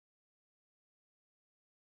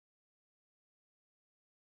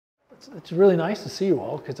It's really nice to see you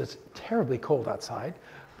all because it's terribly cold outside,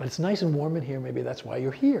 but it's nice and warm in here. Maybe that's why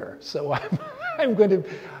you're here. So I'm going to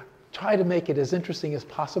try to make it as interesting as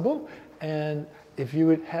possible. And if you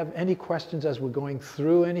would have any questions as we're going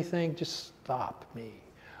through anything, just stop me.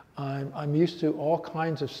 I'm used to all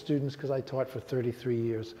kinds of students because I taught for 33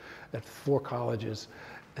 years at 4 colleges.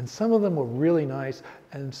 And some of them were really nice,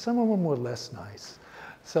 and some of them were less nice.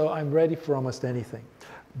 So I'm ready for almost anything.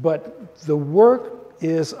 But the work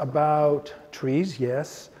is about trees,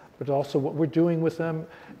 yes, but also what we're doing with them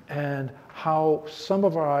and how some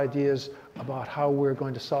of our ideas about how we're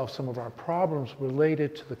going to solve some of our problems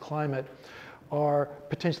related to the climate are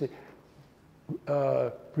potentially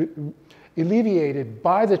alleviated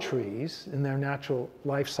by the trees in their natural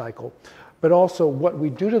life cycle, but also what we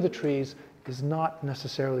do to the trees is not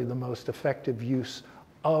necessarily the most effective use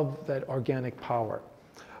of that organic power.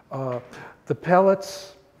 The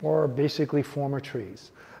pellets are basically former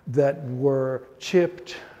trees that were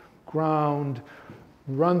chipped, ground,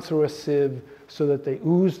 run through a sieve so that they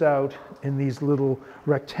oozed out in these little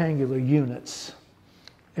rectangular units.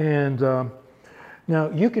 And now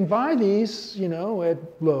you can buy these, you know, at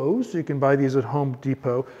Lowe's. You can buy these at Home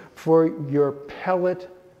Depot for your pellet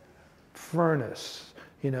furnace.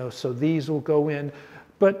 You know, so these will go in,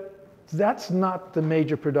 but that's not the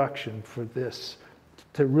major production for this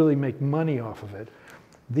to really make money off of it.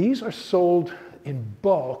 These are sold in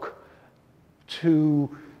bulk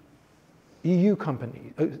to EU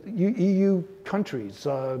companies, EU countries.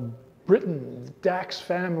 Britain, Dax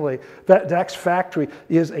family, Dax factory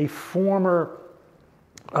is a former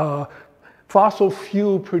fossil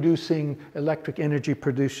fuel producing, electric energy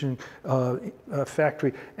producing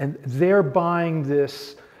factory, and they're buying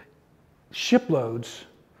this shiploads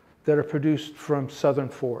that are produced from southern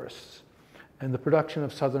forests. And the production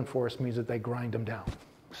of southern forests means that they grind them down.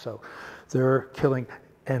 So they're killing,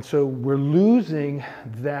 and so we're losing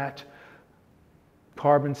that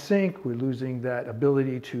carbon sink, we're losing that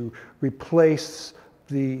ability to replace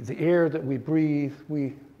the air that we breathe.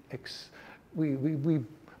 We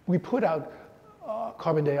put out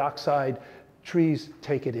carbon dioxide, trees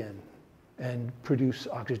take it in and produce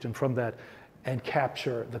oxygen from that and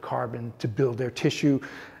capture the carbon to build their tissue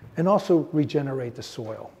and also regenerate the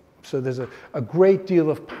soil. So there's a great deal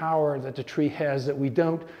of power that the tree has that we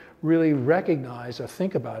don't really recognize or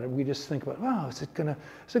think about it. We just think about, oh, is it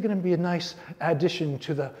gonna be a nice addition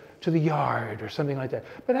to the yard or something like that?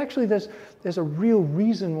 But actually there's a real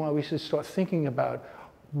reason why we should start thinking about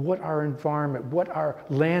what our environment, what our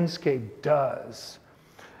landscape does.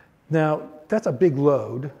 Now, that's a big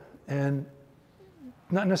load and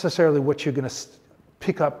not necessarily what you're gonna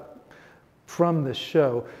pick up from this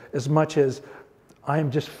show as much as I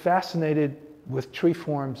am just fascinated with tree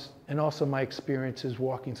forms and also my experiences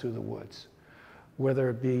walking through the woods. Whether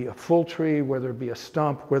it be a full tree, whether it be a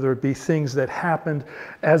stump, whether it be things that happened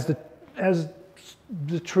as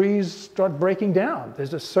the trees start breaking down.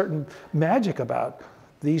 There's a certain magic about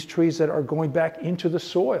these trees that are going back into the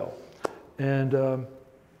soil. And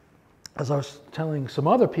as I was telling some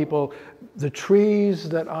other people, the trees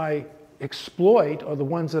that I exploit are the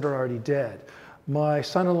ones that are already dead. My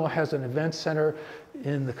son-in-law has an event center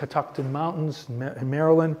in the Catoctin Mountains in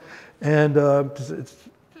Maryland, and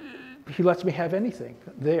he lets me have anything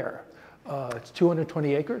there. It's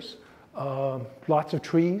 220 acres, lots of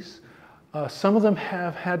trees. Some of them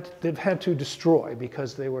they've had to destroy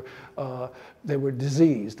because they were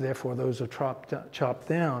diseased. Therefore, those are chopped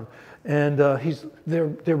down, and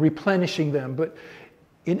they're replenishing them. But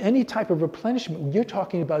in any type of replenishment, you're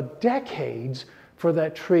talking about decades for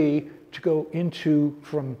that tree to go into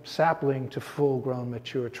from sapling to full-grown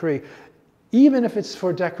mature tree, even if it's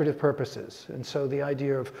for decorative purposes. And so the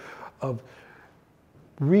idea of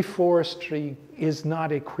reforestry is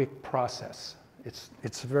not a quick process.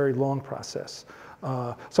 It's a very long process.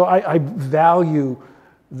 So I value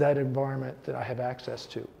that environment that I have access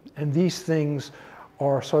to. And these things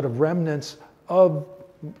are sort of remnants of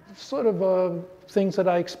things that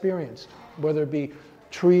I experienced, whether it be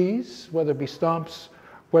trees, whether it be stumps,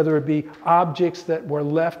 whether it be objects that were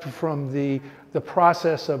left from the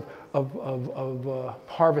process of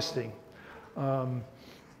harvesting.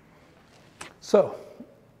 So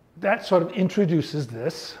that sort of introduces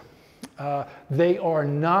this. They are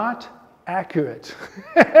not accurate.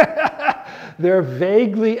 They're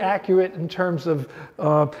vaguely accurate in terms of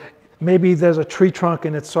maybe there's a tree trunk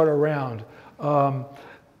and it's sort of round.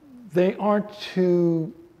 They aren't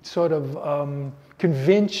to sort of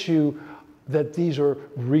convince you that these are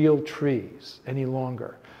real trees any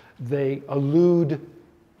longer. They allude,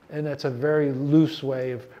 and that's a very loose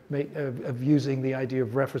way of using the idea of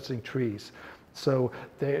referencing trees. So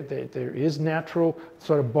there is natural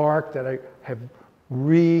sort of bark that I have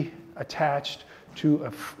reattached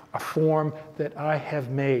to a form that I have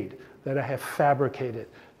made, that I have fabricated,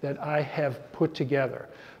 that I have put together.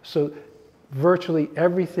 So virtually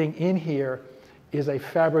everything in here is a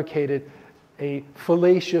fabricated, a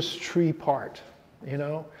fallacious tree part, you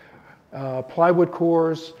know. Plywood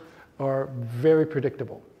cores are very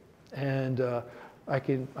predictable, and I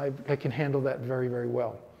can handle that very, very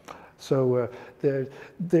well. So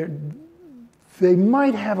they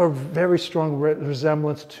might have a very strong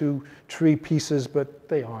resemblance to tree pieces, but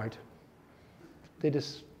they aren't. They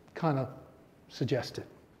just kind of suggest it.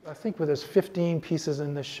 I think there's 15 pieces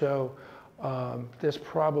in this show. There's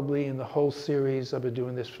probably in the whole series, I've been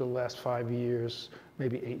doing this for the last 5 years,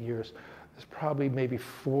 maybe 8 years, there's probably maybe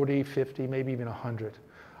 40, 50, maybe even 100.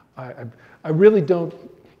 I really don't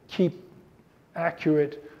keep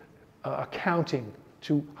accurate accounting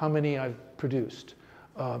to how many I've produced.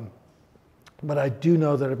 But I do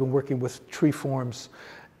know that I've been working with tree forms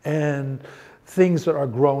and things that are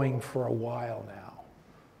growing for a while now.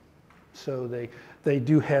 So they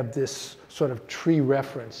do have this sort of tree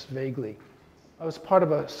reference vaguely. I was part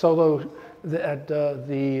of a solo at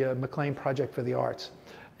the McLean Project for the Arts.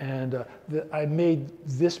 And I made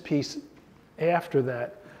this piece after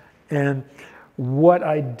that. And what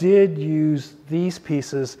I did use these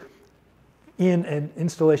pieces in an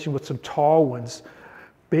installation with some tall ones,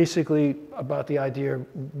 basically about the idea of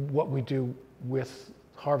what we do with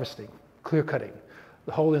harvesting, clear cutting.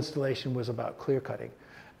 The whole installation was about clear cutting.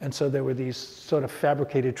 And so there were these sort of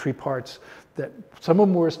fabricated tree parts that some of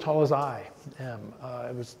them were as tall as I am.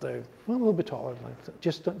 It was well, a little bit taller,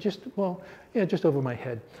 just over my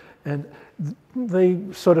head. And they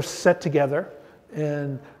sort of set together,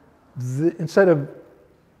 and instead of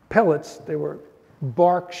pellets, they were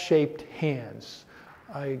bark-shaped hands.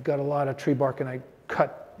 I got a lot of tree bark, and I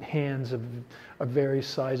cut hands of various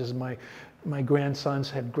sizes. My grandsons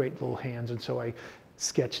had great little hands, and so I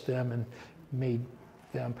sketched them and made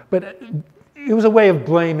them. But it was a way of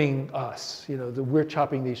blaming us, you know, that we're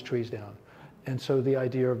chopping these trees down. And so the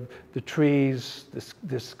idea of the trees,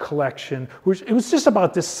 this collection, which it was just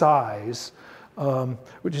about this size,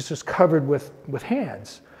 which is just covered with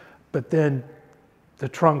hands. But then the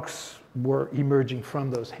trunks were emerging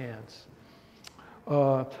from those hands.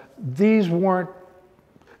 These weren't,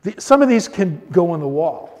 some of these can go on the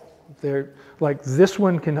wall. They're like this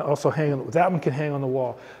one can also hang on, that one can hang on the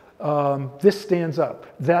wall. This stands up,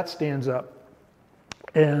 that stands up.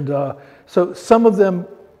 And so some of them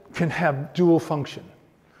can have dual function.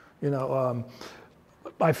 You know,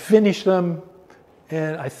 I finish them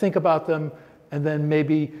and I think about them, and then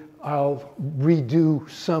maybe I'll redo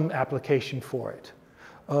some application for it.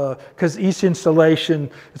 Because each installation,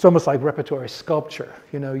 it's almost like repertory sculpture.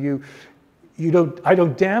 You know, I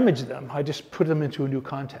don't damage them, I just put them into a new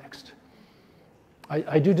context.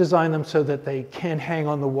 I do design them so that they can hang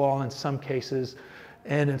on the wall in some cases,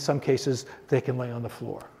 and in some cases they can lay on the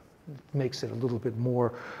floor. It makes it a little bit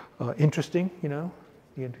more interesting, you know.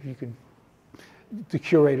 The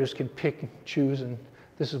curators can pick and choose, and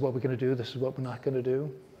this is what we're going to do, this is what we're not going to do.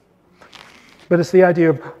 But it's the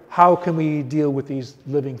idea of how can we deal with these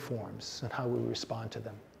living forms and how we respond to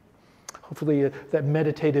them. Hopefully that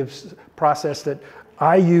meditative process that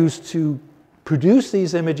I use to produce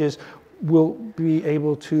these images will be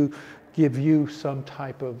able to give you some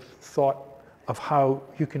type of thought of how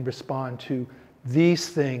you can respond to these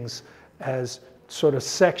things as sort of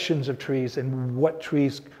sections of trees and what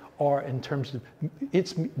trees are in terms of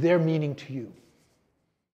their meaning to you.